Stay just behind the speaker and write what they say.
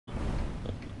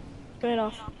Turn it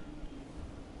off.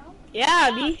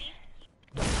 Yeah, B.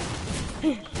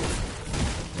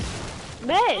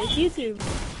 Bet, it's YouTube.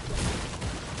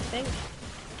 Thanks.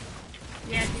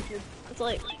 Yeah, it's YouTube. It's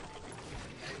like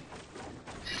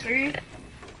 3,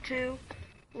 2,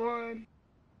 1,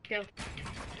 go.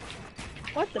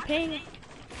 what the ping?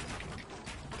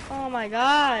 Oh my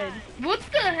god. What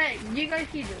the heck? You guys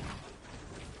see this?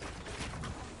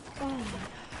 Oh my god.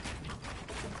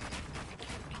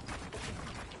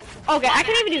 Okay, I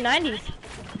can't even do 90s.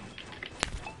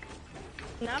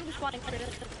 Now I'm just flying straight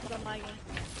on my game.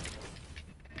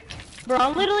 Bro,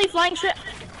 I'm literally flying straight.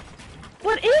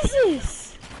 What is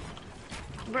this?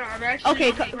 Bro, I'm actually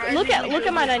Okay, look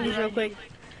at my 90s real quick.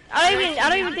 I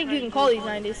don't even think you can call these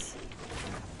 90s.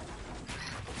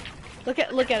 Look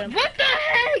at him. What the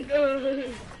heck?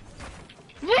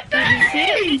 What the Did you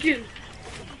heck? see Dude,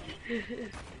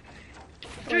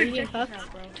 Are you getting check this fucked?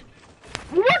 out, bro.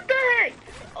 What the heck?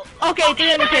 Okay,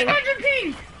 300 ping. 500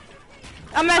 ping.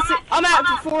 I'm at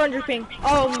 400 ping.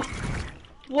 Oh,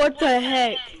 what the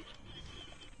heck?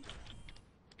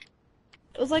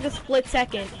 It was like a split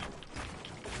second.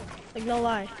 Like, no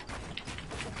lie.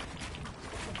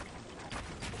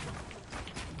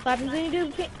 What happens when you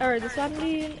do ping, or this happens when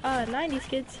you do 90s,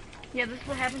 kids? Yeah, this is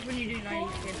what happens when you do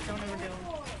 90s, kids. Don't ever do them.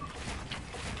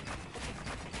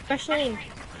 Especially in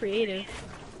creative.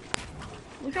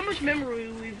 Look how much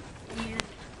memory we've used.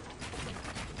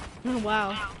 Oh,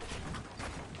 wow.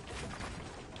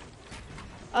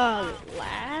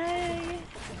 Lag?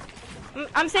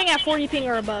 I'm saying at 40 ping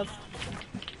or above.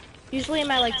 Usually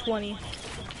I'm at like 20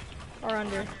 or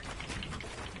under.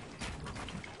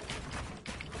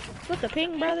 What the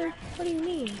ping, brother? What do you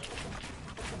mean?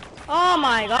 Oh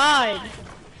my god.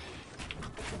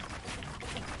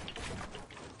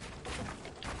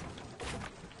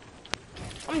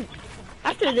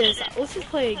 After this, let's just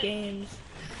play games.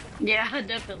 Yeah,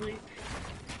 definitely.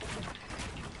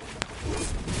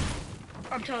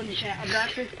 I'm telling you, chat, I'm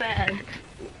not this bad.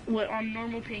 What on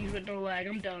normal pings with no lag,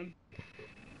 I'm done.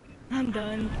 I'm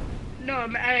done. No,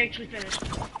 I actually finished.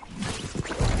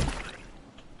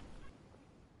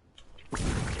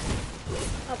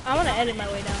 I want to edit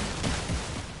my way down.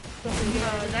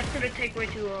 No, that's gonna take way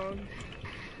too long.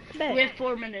 Bet. We have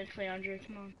 4 minutes, Leandra,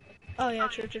 come on. Oh yeah,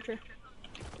 true.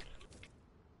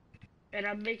 And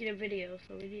I'm making a video,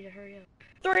 so we need to hurry up.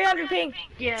 300 ping.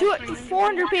 Yeah.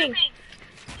 400 ping.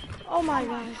 Oh my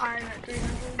gosh. I'm at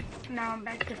 300. Now I'm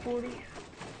back to 40.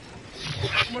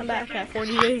 I'm back at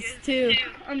 40 days too.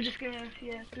 I'm just gonna,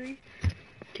 3.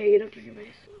 Okay, get up to your base.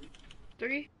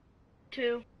 3,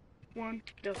 2, 1,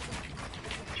 go.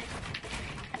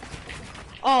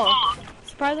 Oh,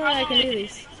 surprisingly I can do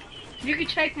these. You can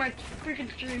check my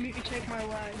freaking stream, you can check my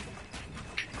lag.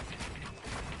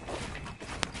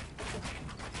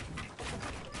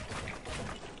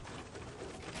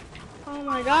 Oh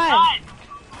my god.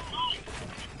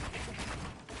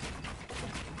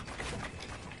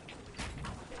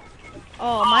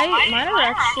 Oh, mine are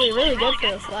actually really good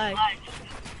for this lag.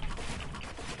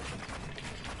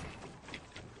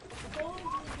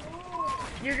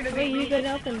 You're gonna Wait, be you good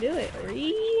enough and do it,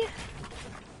 Ree?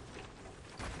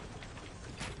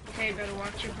 Hey, better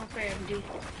watch your profanity.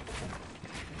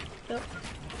 Yep.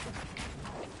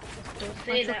 Don't say Watch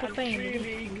your that, I'm profanity.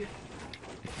 streaming.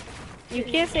 You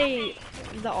can't say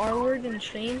the R word in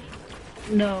stream.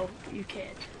 No, you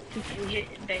can't. You'll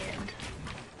get banned.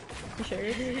 You sure?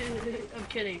 I'm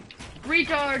kidding.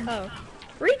 Retard! Oh.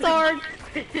 Retard!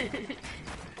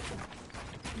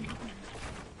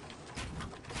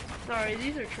 Sorry,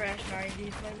 these are trash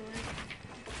 90s, by the way.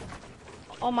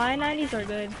 All my 90s are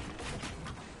good.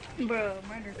 Bro,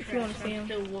 mine are trash. If you wanna see I'm 'em.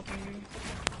 still whooping you.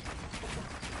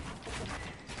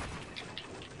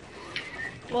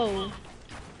 Whoa.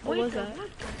 What was that? What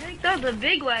the heck? That was a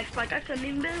big lag spike. I couldn't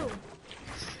even build.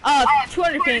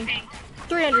 200 ping.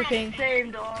 300 ping.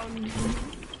 Same dog.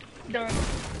 Done.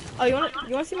 Oh, you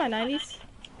wanna see my 90s?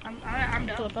 I'm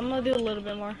done. Flip, I'm gonna do a little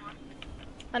bit more.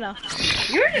 I know.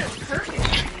 You're just perfect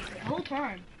the whole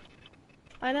time.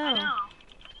 I know.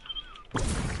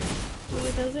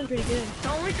 That was doing pretty good. The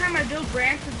only time I build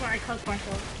branch is when I cuss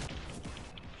myself.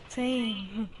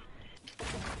 Same.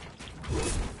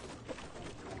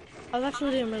 I was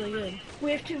actually doing really good.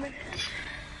 We have 2 minutes.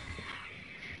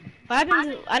 What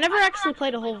happens? I never actually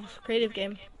played a whole creative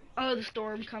game. Oh, the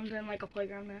storm comes in like a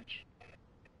playground match.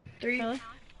 3, Really?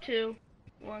 2,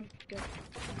 1, go.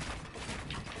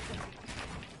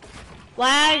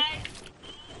 Lag.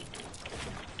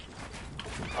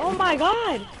 Oh my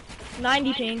god.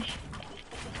 90 ping.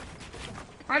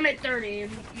 I'm at 30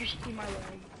 and you should see my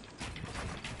lag.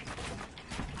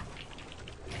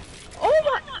 Oh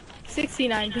my.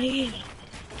 69 ping.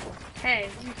 Hey,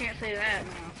 you can't say that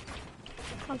now.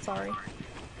 I'm sorry.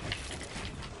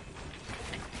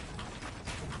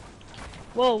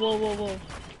 Whoa, whoa, whoa, whoa.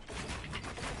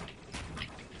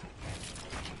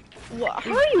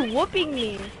 How are you whooping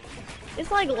me?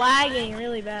 It's like lagging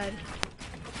really bad.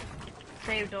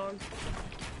 Save, dog.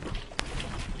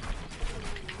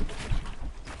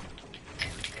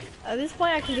 At this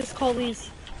point, I can just call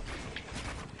these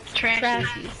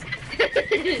trashies.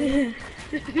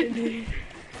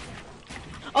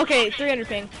 Okay, 300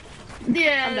 ping.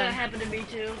 Yeah, that happened to me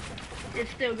too. It's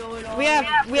still going on. We have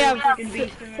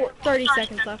 30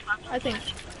 seconds left, I think.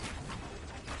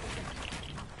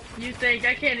 You think?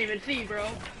 I can't even see, bro.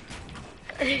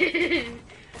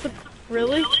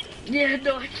 Really? Yeah,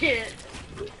 no, I can't.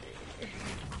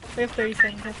 We have 30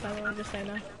 seconds left, by the way, just so I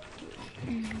know.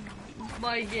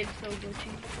 My game's so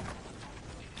glitchy.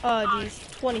 Oh,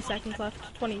 jeez. 20 seconds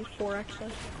left. 24,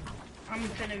 actually. I'm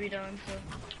finna be done, so.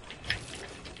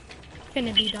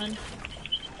 Finna be done.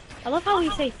 I love how we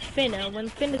say finna when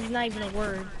finna is not even a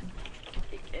word.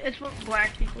 It's what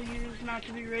black people use not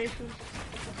to be racist.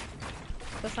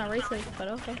 That's not racist, but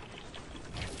okay.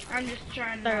 I'm just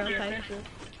trying to not be offensive.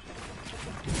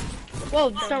 Whoa,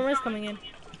 the storm is coming in.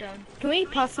 Done. Can we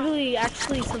possibly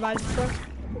actually survive the storm?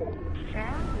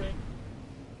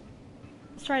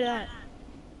 Let's try that.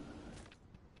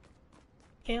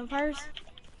 Campfires?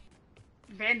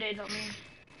 Band-aids on me.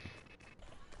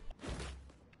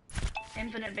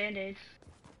 Infinite band-aids.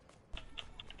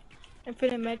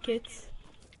 Infinite medkits.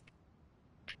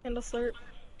 And a slurp.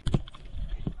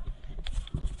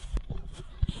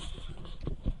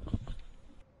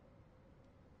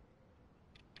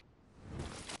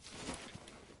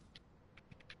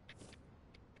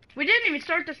 We didn't even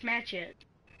start this match yet.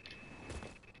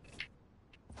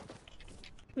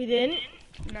 We didn't?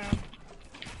 No.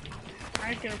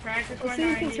 I'm just gonna practice Let's see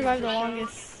who can survive the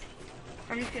longest.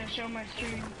 I'm just gonna show my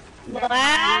stream.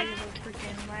 Lag?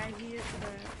 Freaking laggiest,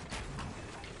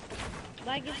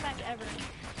 Laggiest match ever.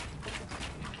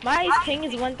 My ping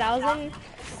is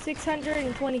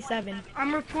 1,627.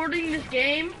 I'm reporting this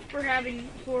game for having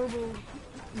horrible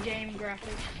game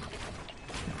graphics.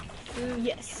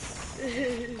 Yes.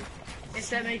 If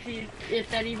that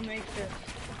even makes sense.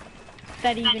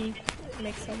 That even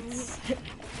makes sense.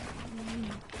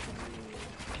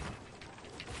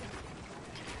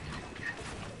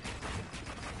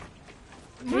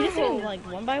 Are you doing like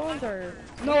 1x1s or?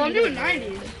 No, I'm doing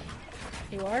 90s.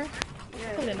 You are?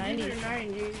 Yeah, I'm doing I'm 90s. doing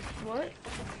 90s. What?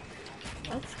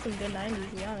 That's some good 90s,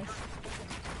 to be honest.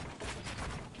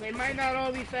 They might not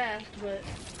all be fast, but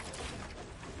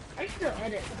I can still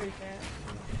edit pretty fast.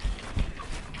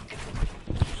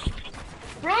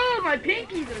 Bro, my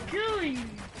pinkies are killing me.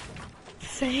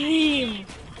 Same.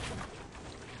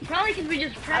 Probably because we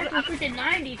just practiced freaking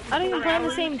 90s. I don't even play on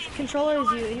the same controller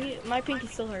as you, and my pinky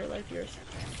still hurt like yours.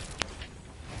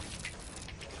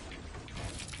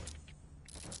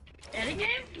 Edit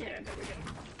game? Yeah, there we go.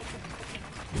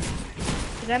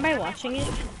 Is anybody watching it?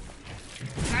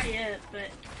 Not yet,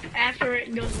 but after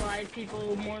it goes live, people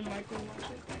will more than likely watch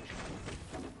it.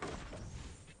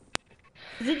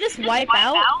 Does it just wipe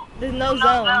out? There's no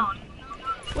zone.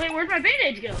 Wait, where'd my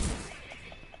band-aids go?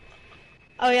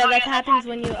 Oh yeah, that happens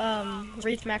when you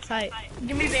reach max height.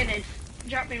 Give me band-aids.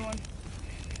 Drop me one.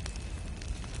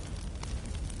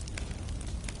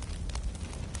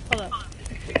 Hold up.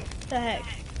 What the heck?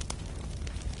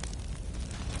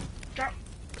 Drop.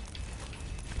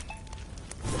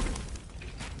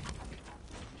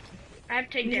 I have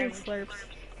to take Using damage. slurps.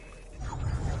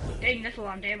 Dang, that's a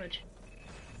lot of damage.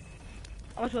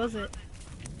 How much was it?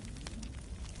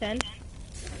 10?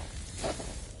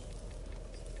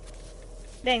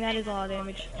 Dang, that is a lot of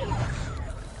damage.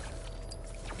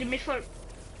 Give me slurp.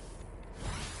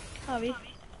 Hobby.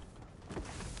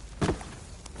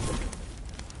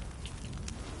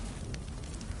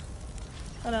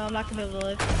 Oh no, I'm not gonna be able to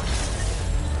live.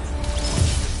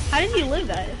 How did you live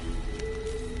that?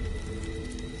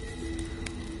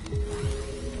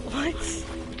 What?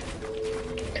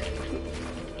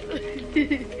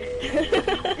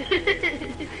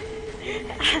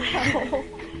 Ow.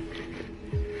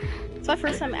 It's my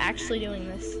first time actually doing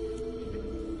this.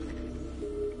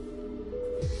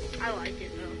 I like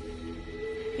it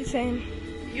though. Same.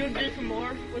 You want to do some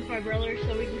more with my brother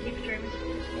so we can keep streaming?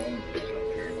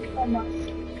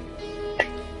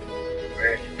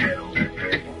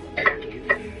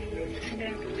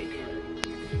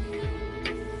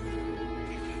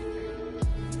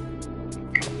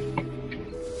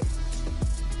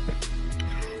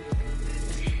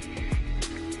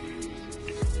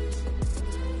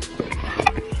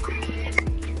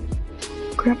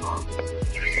 Grandpa,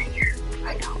 he was in here.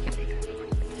 I know.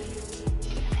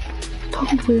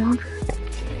 Talking to Leandra.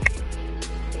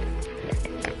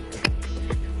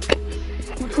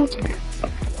 What's up, man?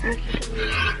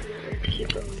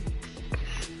 Keep going.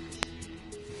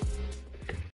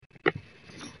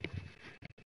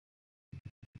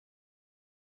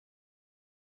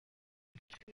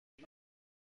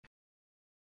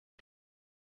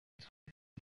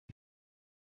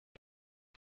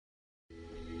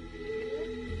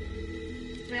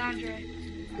 Leandre.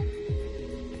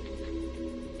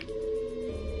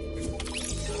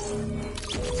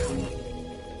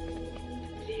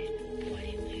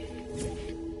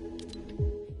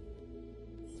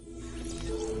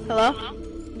 Hello?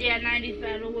 Yeah, 90s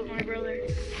battle with my brother.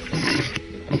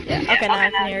 Yeah, okay, now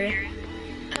I can hear you.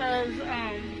 Cause,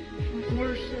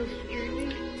 we're so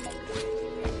streaming.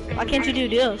 Why can't you do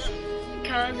deals?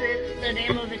 Cause it's the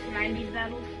name of it's 90s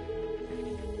battles.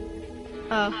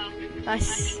 Oh,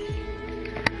 nice.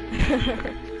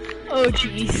 Oh,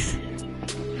 jeez.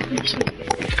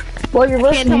 Well, you're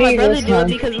I can't tell listening to my me brother this to do it time.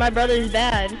 because my brother's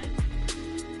bad.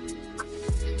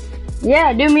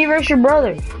 Yeah, do me versus your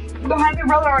brother. Don't have your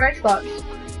brother on Xbox.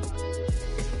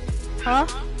 Huh?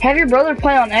 Have your brother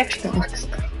play on Xbox.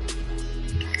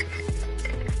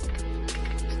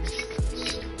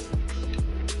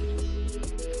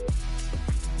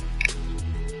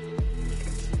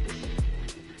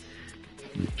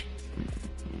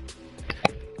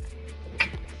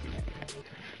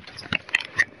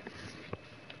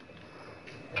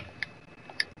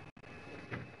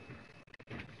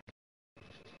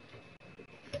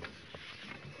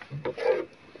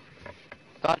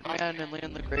 Batman and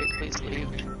Leon the Great, please leave.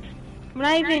 I'm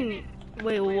not even.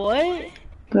 Wait, what? Wait,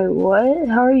 what?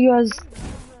 How are you guys?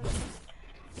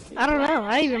 I don't know.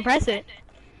 I didn't even press it.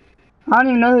 I don't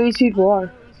even know who these people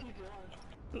are.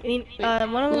 I mean,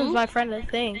 one of them is my friend, I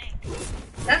think.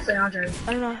 That's Leandro.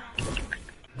 I don't know.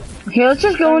 Okay, let's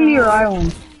just go into your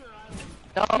island.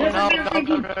 No,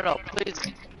 please.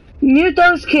 Mute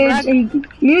those kids and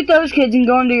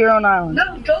go into your own island.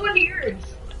 No, go into yours.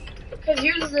 Cause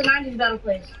yours is the 90s battle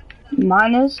place.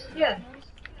 Mine is? Yeah.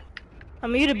 I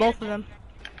muted both of them.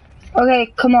 Okay,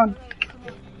 come on.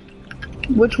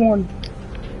 Which one?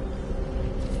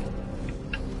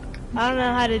 I don't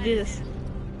know how to do this.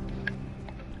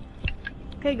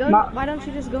 Okay, go. Why don't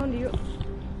you just go into your?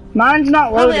 Mine's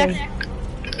not Probably loading.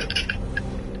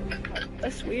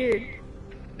 That's weird.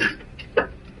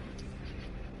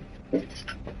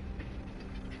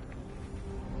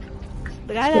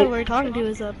 The guy that we're talking to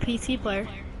is a PC player.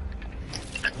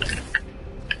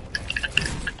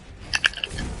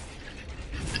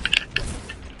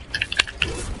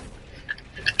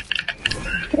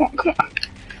 Come on.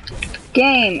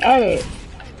 Game, edit.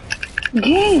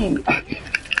 Game.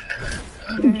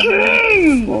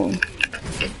 Game.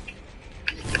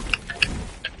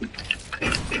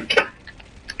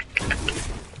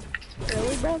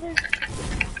 Really, brother?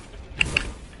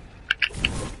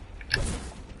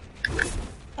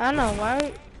 I don't know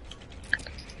why.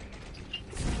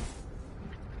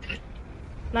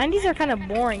 90s are kind of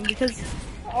boring because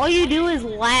all you do is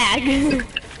lag.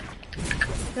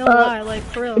 No lie, like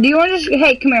for real. Do you want to just?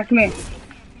 Hey, come here.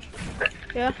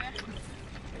 Yeah.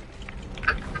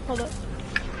 Hold up.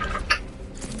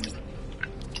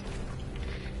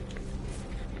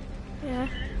 Yeah.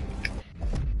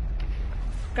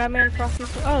 Got man across the.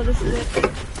 Oh, this is it.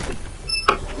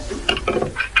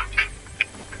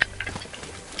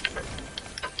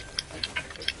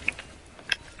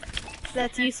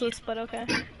 That's useless, but okay.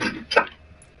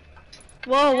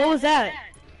 Whoa, what was that?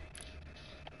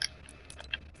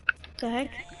 The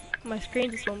heck? My screen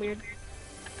just went weird.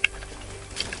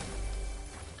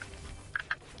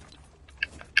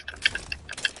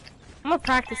 I'm gonna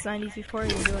practice 90s before I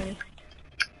even do any.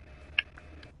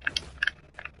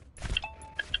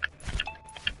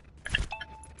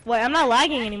 Wait, I'm not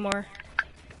lagging anymore.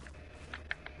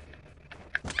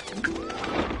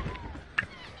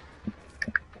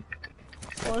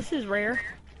 Well, this is rare.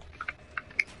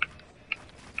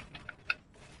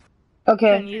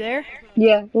 Okay. Are you there?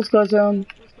 Yeah, let's go zone.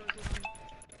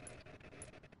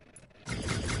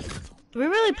 Do we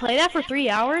really play that for 3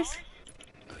 hours?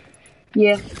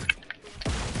 Yeah.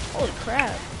 Holy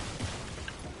crap.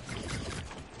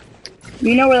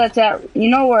 You know where that's at. You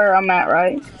know where I'm at,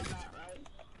 right?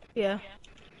 Yeah.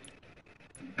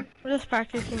 We're just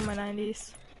practicing my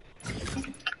 90s.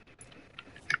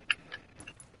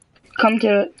 Come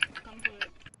to it.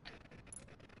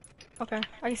 Okay,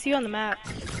 I can see you on the map.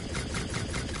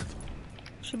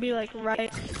 Should be like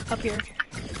right up here.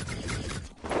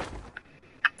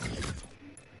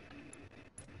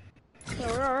 So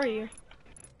where are you?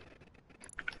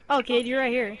 Oh, kid, you're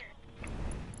right here.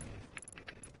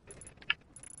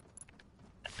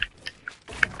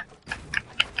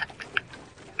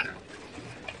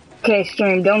 Okay,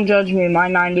 stream, don't judge me. My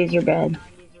 90s are bad.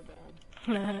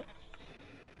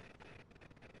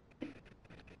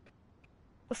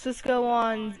 Let's just go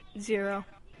on 0.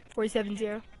 47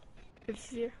 0.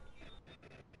 50 0.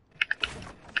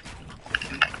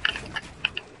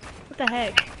 What the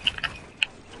heck?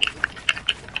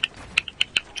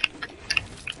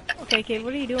 Okay, kid,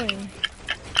 what are you doing?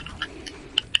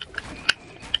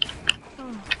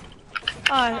 Oh,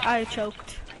 I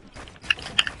choked.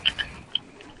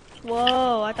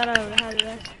 Whoa, I thought I would have had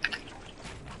that.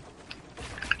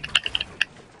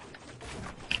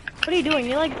 What are you doing?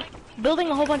 You're like building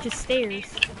a whole bunch of stairs.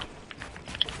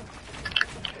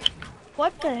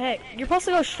 What the heck? You're supposed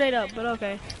to go straight up, but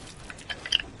okay.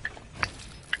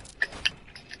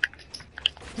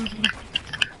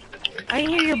 I can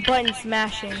hear your button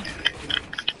smashing.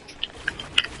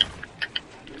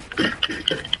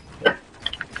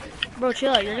 Bro,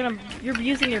 chill out. You're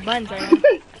using your buttons right now.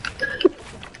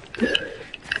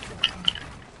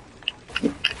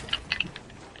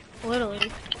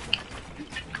 Literally.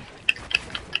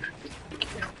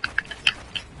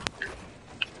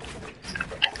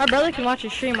 Our brother can watch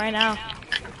your stream right now.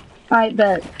 I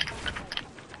bet.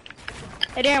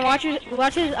 Hey Darren,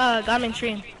 watch his Godman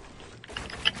stream.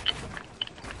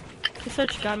 Just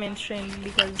search Godman stream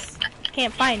because you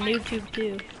can't find YouTube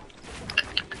too.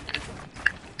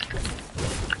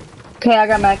 Okay, I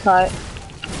got max height.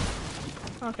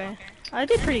 Okay. I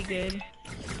did pretty good.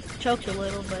 Choked a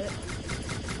little, but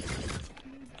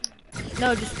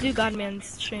no, just do Godman's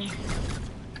stream.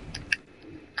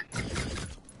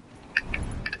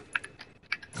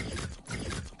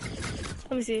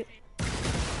 Let me see it.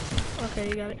 Okay,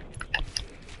 you got it.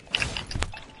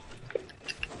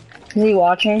 Is he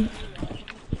watching?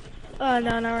 No,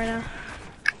 not right now.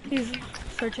 He's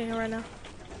searching it right now.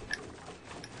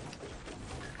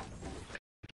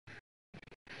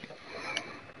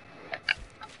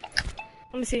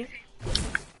 Let me see.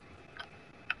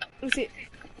 Let me see.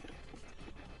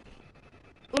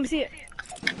 Let me see it.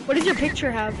 What does your picture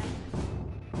have?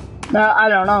 No, I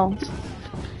don't know.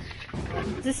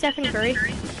 Is this Stephen Curry?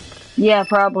 Yeah,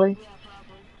 probably.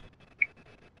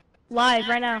 Live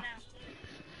right now.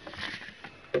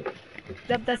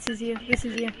 Yep, this is you. This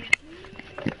is you.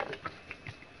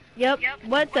 Yep.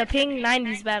 What the ping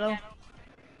 90s battle?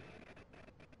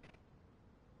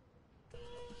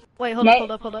 Wait, hold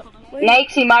up. Wait.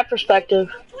 Nate, see my perspective.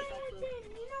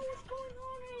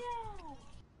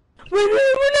 We're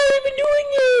not even doing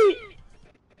it!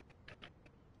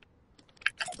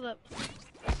 Hold up.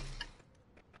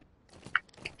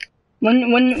 When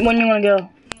you wanna go?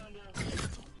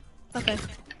 Okay.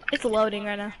 It's loading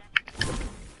right now.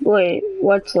 Wait,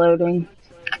 what's loading?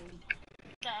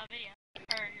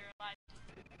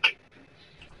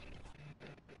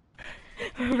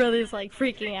 My brother's like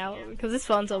freaking out because his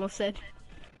phone's almost dead.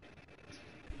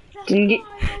 Didn't get.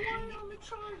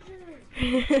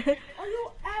 Are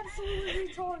you absolutely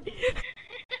retarded?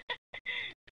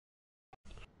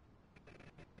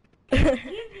 Give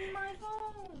me my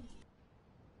phone.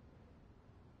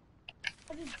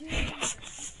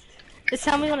 Just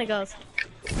tell me when it goes.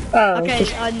 Oh, Okay,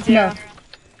 just, on 0. no.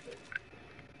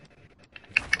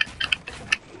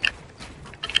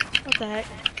 What the heck?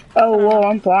 Oh, whoa,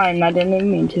 I'm fine. I didn't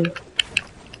even mean to.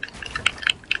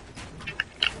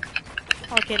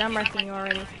 Okay, I'm wrecking you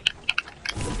already.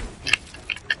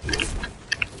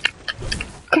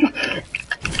 Come on.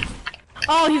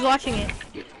 Oh, he's watching it.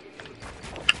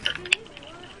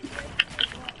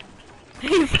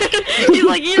 He's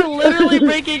like, you're literally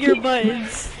breaking your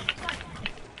buttons.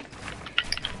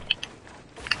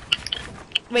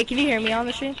 Wait, can you hear me on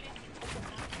the stream?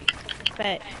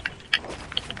 Bet.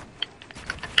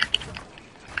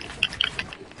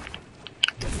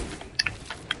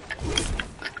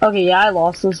 Okay, yeah, I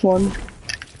lost this one.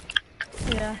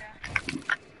 Yeah.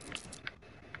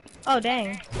 Oh,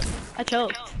 dang. I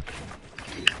choked.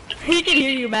 He can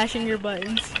hear you mashing your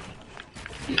buttons.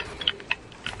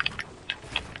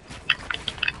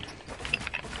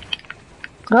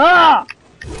 Ah!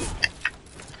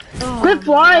 Oh, Quit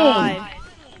flying! God.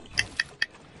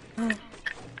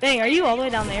 Dang, are you all the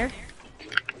way down there?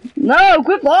 No,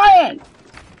 quit flying!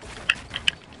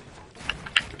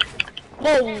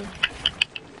 Whoa.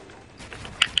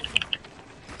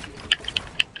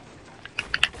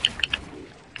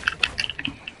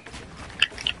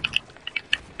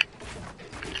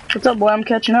 What's up, boy? I'm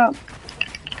catching up.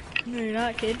 No, you're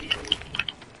not, kid.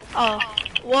 Oh.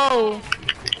 Whoa.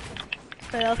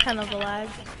 Wait, that was kind of a lag.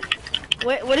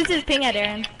 What is his ping at,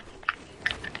 Aaron?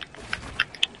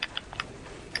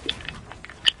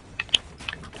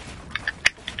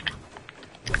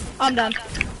 I'm done.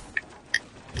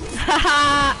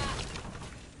 Haha.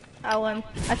 I won.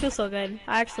 I feel so good.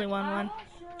 I actually won one.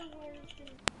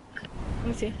 Let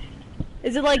me see.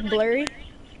 Is it like blurry?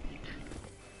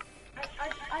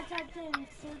 I typed in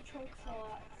Sir Chokes a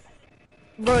lot.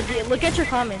 Bro, look at your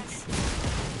comments.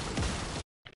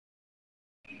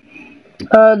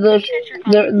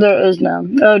 There is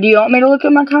none. Oh, do you want me to look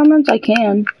at my comments? I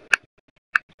can.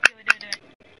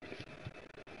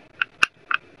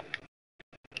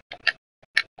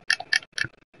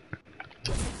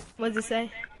 What does it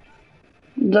say?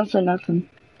 Don't say nothing.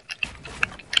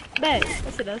 Bet.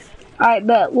 Yes, it does. Alright,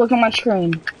 bet. Look on my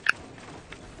screen.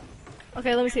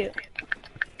 Okay, let me see it.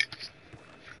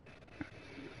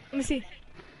 Let me see.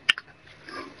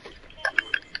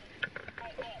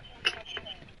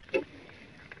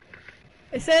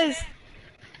 It says,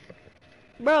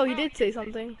 bro, you did say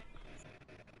something.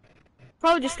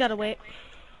 Probably just gotta wait.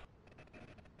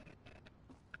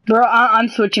 Bro, I'm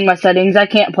switching my settings. I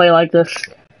can't play like this.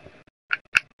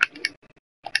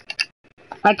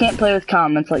 I can't play with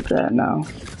comments like that, no.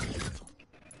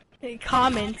 Hey,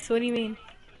 comments? What do you mean?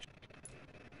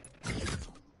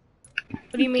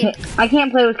 What do you mean? I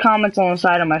can't play with comments on the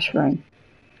side of my screen.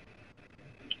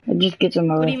 It just gets in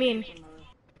my way. What do you mean?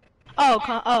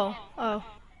 Oh, oh.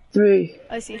 3,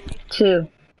 I see. 2,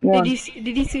 1.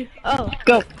 Did you see? Oh.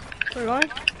 Go. We're going?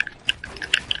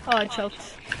 Oh, I choked.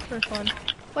 First one.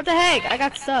 What the heck? I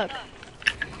got stuck.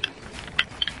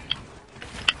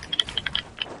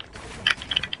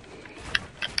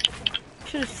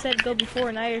 Should have said go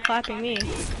before, now you're clapping me.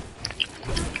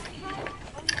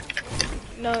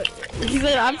 No, he's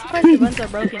like, I'm surprised the buttons are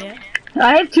broken yet.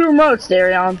 I have 2 remotes,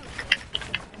 Darion.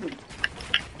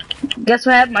 Guess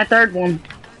what happened? My third one.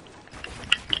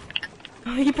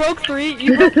 You broke 3?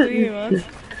 You broke 3 remotes?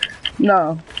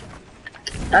 No.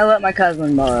 I let my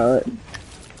cousin borrow it.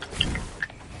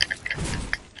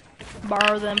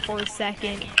 Borrow them for a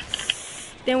second.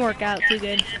 Didn't work out too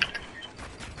good.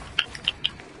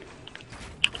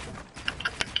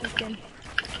 Okay.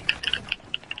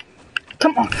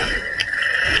 Come on.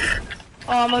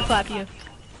 Oh, I'm gonna clap you.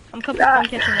 I'm catching up.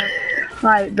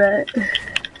 I bet.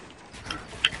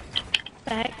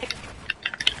 The heck?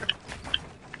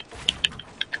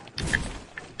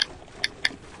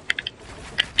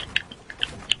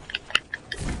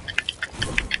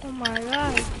 Oh my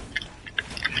god.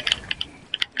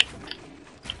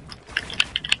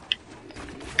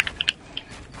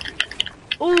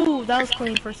 Ooh, that was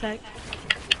clean for a sec.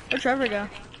 Where'd Trevor go?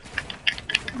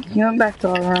 He went back to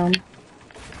our room.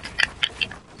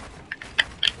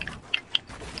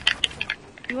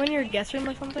 You in your guest room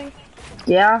or something?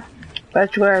 Yeah,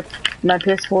 that's where my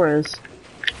PS4 is.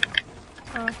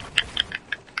 Oh.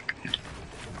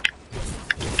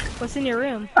 What's in your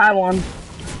room? I won.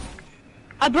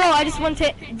 Bro, I just went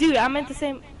to. Dude, I'm at the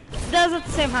same. That was at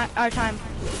the same time.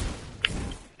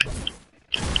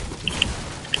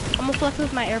 I'm gonna flex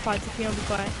with my AirPods if you don't be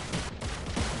quiet.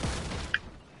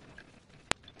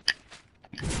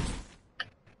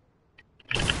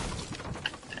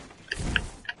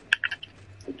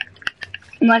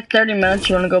 In like 30 minutes,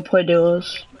 you wanna go play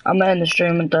duos? I'm gonna end the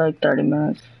stream in like 30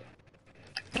 minutes.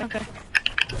 Okay.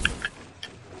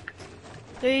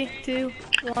 3, 2,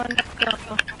 1,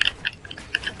 go.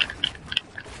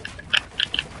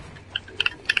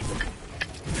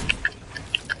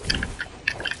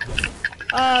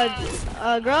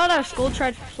 A girl at our school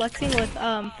tried flexing with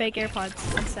fake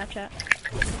AirPods on Snapchat.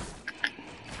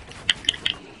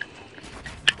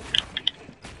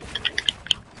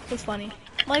 It was funny.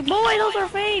 I'm like, boy, those are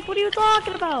fake. What are you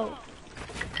talking about?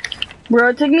 Bro,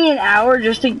 it took me an hour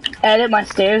just to edit my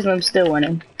stairs and I'm still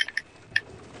winning.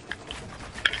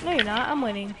 No, you're not. I'm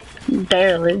winning.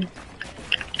 Barely.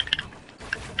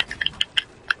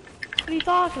 What are you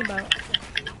talking about?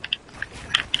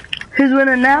 Who's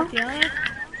winning now? Tatiana?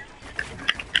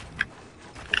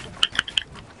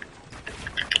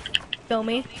 Kill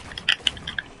me.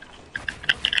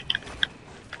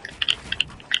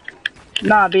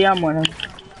 Nah, B, I'm winning.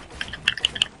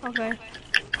 Okay.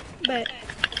 But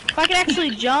if I can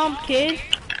actually jump, kid.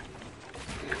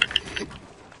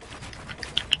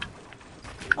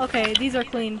 Okay, these are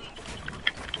clean.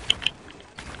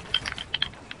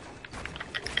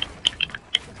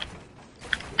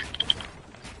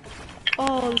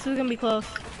 Oh, this is gonna be close.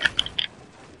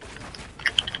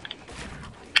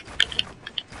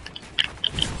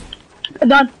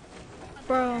 Done.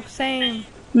 Bro, same.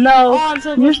 No, Oh, I'm so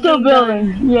you're close to still being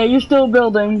building. done. Yeah, you're still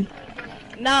building.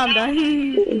 Now I'm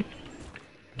done.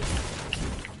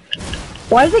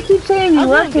 Why does it keep saying I you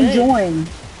was left doing and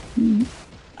join?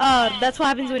 That's what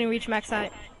happens when you reach max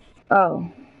height.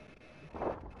 Oh.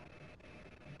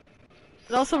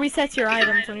 It also resets your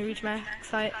items when you reach max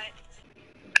height.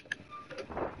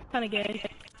 Kinda gay.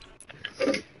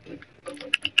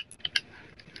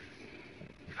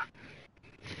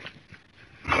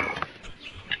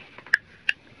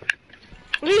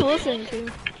 What are you listening to?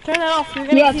 Turn that off. You're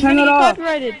gonna, he's turn gonna it get off.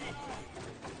 copyrighted.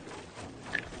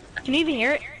 Can you even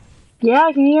hear it? Yeah,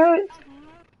 I can hear it.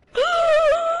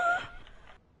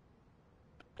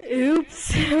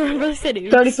 Oops. I really said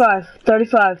oops. 35.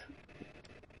 35.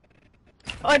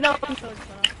 Oh no, I'm so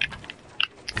excited.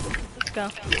 Let's go.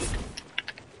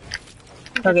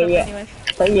 Okay, yeah. Anyways.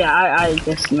 But yeah, I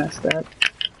just messed up.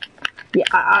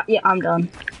 Yeah, yeah, I'm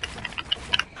done.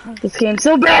 This game's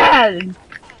so bad!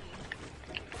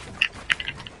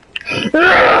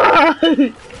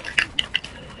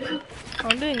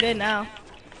 I'm doing good now.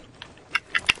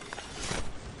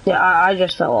 Yeah, I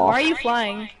just fell off. Why are you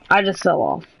flying? I just fell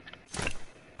off.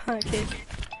 Okay.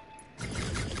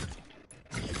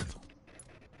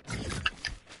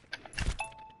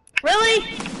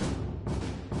 Really?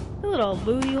 You little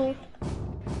booty hole.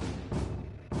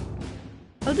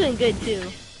 I'm doing good too.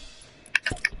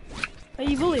 Why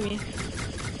you bully me?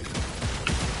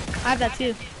 I have that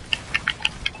too.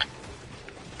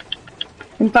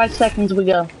 In 5 seconds we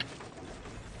go.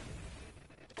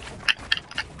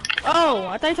 Oh,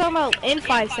 I thought you were talking about in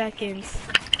 5 seconds.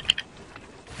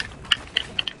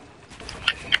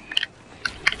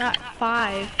 Not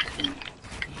 5.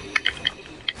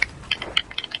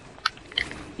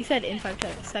 You said in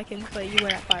 5 seconds, but you were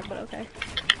at 5, but okay.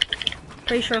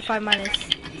 Pretty sure 5 minus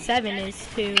 7 is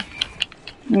 2.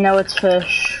 No, it's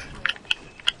fish.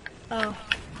 Oh.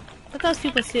 I thought that was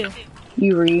 2 plus 2.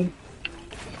 You read.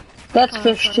 That's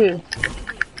fish sorry. too.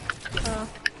 Oh.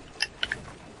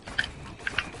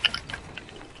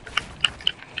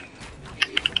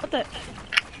 What the?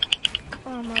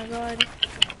 Oh my god.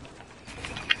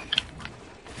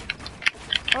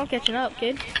 I'm catching up,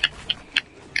 kid.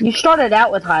 You started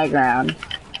out with high ground.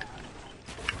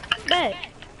 Bet.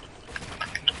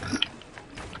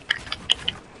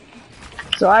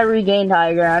 So I regained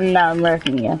high ground and now I'm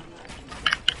wrecking you.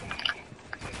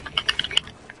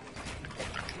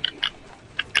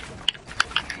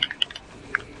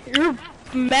 You're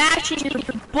mashing your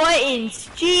buttons,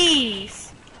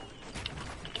 jeez.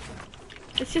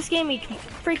 This just gave me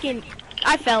freaking.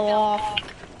 I fell off.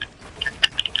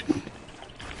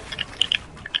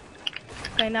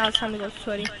 Okay, now it's time to go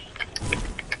sweaty.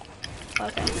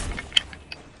 Okay.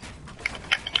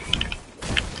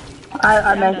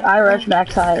 I rushed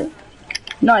max height.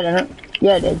 No, I didn't.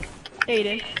 Yeah, I did. Yeah, you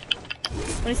did.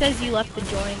 When it says you left the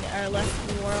join or left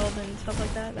the world and stuff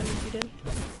like that, that means you did.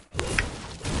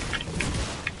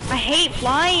 I hate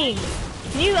flying.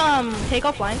 Can you take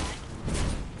off flying?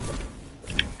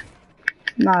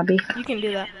 Nah, B. You can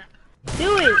do that.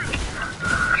 Do it.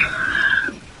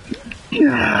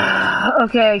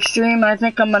 Okay, stream. I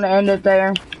think I'm gonna end it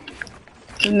there.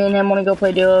 Me and him wanna go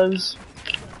play duos.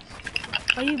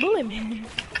 Why you bullying me?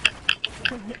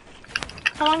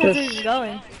 How long is this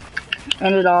going?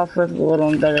 Ended off with a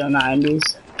little bit of the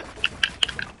 90s.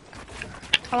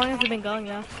 How long has it been going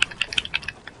now?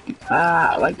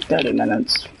 Like 30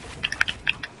 minutes.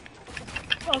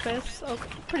 Okay, it's okay.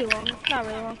 Pretty long. Not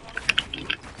really long.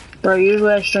 Bro,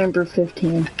 usually I stream for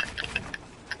 15.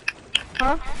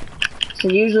 Huh? So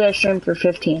usually I stream for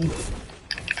 15.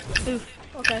 Oof.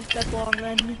 Okay, that's long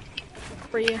then.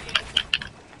 For you.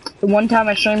 One time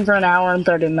I streamed for an hour and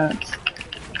 30 minutes.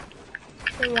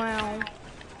 Wow.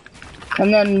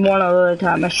 And then one other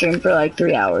time I streamed for like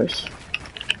 3 hours.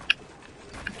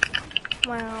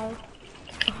 Wow.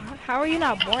 How are you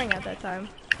not boring at that time?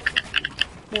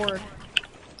 Bored.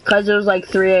 Cause it was like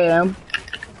 3 AM.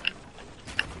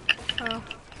 Oh.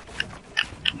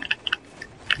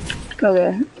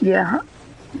 Okay, yeah.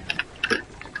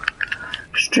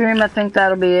 Stream, I think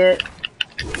that'll be it.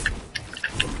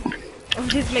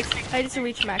 I just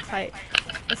reached max height.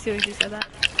 As soon as you said that.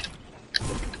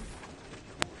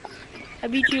 I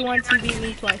beat you once, you beat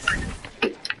me twice.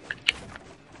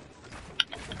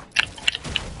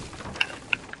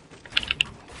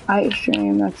 Alright,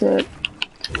 stream, that's it.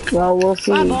 Well, we'll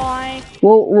see. Bye bye.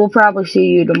 We'll probably see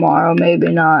you tomorrow,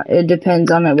 maybe not. It depends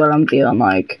on what I'm feeling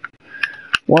like.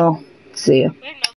 Well, see ya.